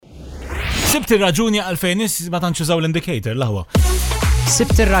Sibt ir-raġuni għalfejn nies ma tantx użaw l-indicator l-aħwa.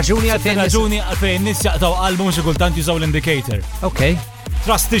 Sibt ir-raġuni għalfejn nies jaqtaw qalbhom xi kultant jużaw l-indicator. Okay.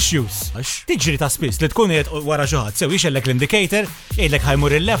 Trust issues. Tiġri ta' spiss li tkun qed wara xi ħadd sew jixellek l-indicator, jgħidlek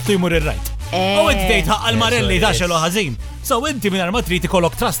ħajmur il-left u jmur il-right. U inti tgħid ħaqqa l-marelli daxelu ħażin. So inti mingħajr ma trid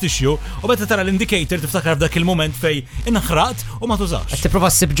ikollok trust issue u meta tara l-indicator tiftakar f'dak il-mument fej inħraqt u ma tużax. Qed tipprova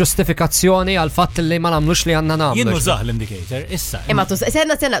ssib ġustifikazzjoni għal fatt li ma nagħmlux li għandna nagħmlu. Jien nużah l-indicator issa. Imma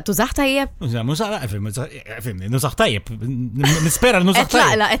sena tużaħ tajjeb? Fimni, nużaħ tajjeb. Nispera nużaħ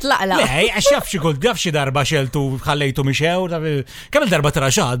tajjeb. Qed laqla. Le, għax jaf xi darba xeltu ħallejtu mixew, kemm il-darba tara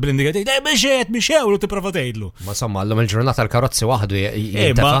xi ħadd bl-indicator, mixew u tipprova tgħidlu. Ma somma llum il-ġurnata l-karozzi waħdu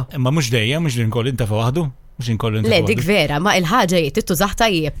jintefa'. Imma mhux dejjem, mhux inkoll intefa' waħdu. Le, dik vera, ma il-ħaġa tittużaħ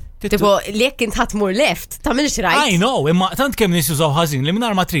tajjeb. Tipo, li jekk int ħatmur left, tagħmilx right. I know, imma tant kemm nies jużaw ħażin li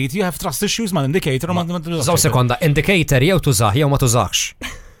mingħajr ma trid you have trust issues mal-indicator u ma tużaw sekonda, indicator jew tużaħ jew ma tużax.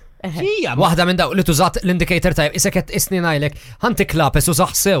 Waħda minn dawk li tużat l-indicator tajjeb isek qed isni ngħidlek ħantik lapes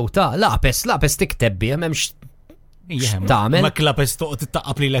użaħ sew ta' lapes tikteb bih m'hemmx ma klapes toqgħod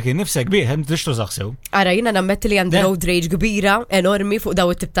tittaqqab lilek innifsek bih hemm tix tużaħ sew. Ara jiena nammetti li għandi road rage kbira enormi fuq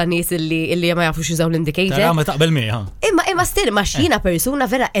daw it-tip ta' nies illi ma jafux jużaw l-indicator. Tara ma taqbel miegħha. Imma still ma xina persuna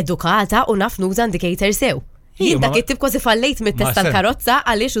vera edukata u naf nuża indicator sew. Jien dak it-tip kważi fallejt mit-test tal-karozza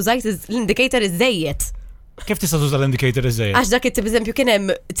għaliex użajt l-indicator iżejjed. Kif tista' tuża l-indicator iżejjed? Għax dak it-tip eżempju kien hemm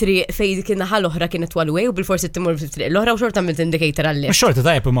triq fejn kien naħa l-oħra kienet one way u bil-forsi timur fit-triq l-oħra u xorta għamilt indicator għalli. Xorta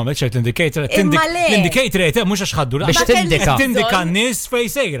tajjeb imma m'għamilx l-indicator. L-indicator qed mhux għax ħaddu biex tindika. Tindika n-nies fejn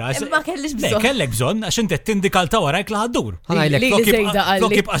sejra. Ma kellix bżonn. Kellek bżonn għax inti tindika l warajk li ħaddur.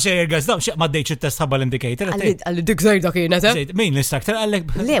 Flok jibqa' xejjer gazdaw x'ma ddejx it-test ħabba l-indicator. Għalli dik żejda kienet. Min l-instructor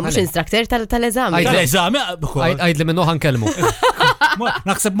għallek? Le, mhux instructor tal-eżami. Tal-eżami? Għajdli minnu ħankellmu.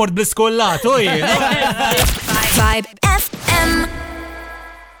 Naħseb mort bl-iskollat, 5 FM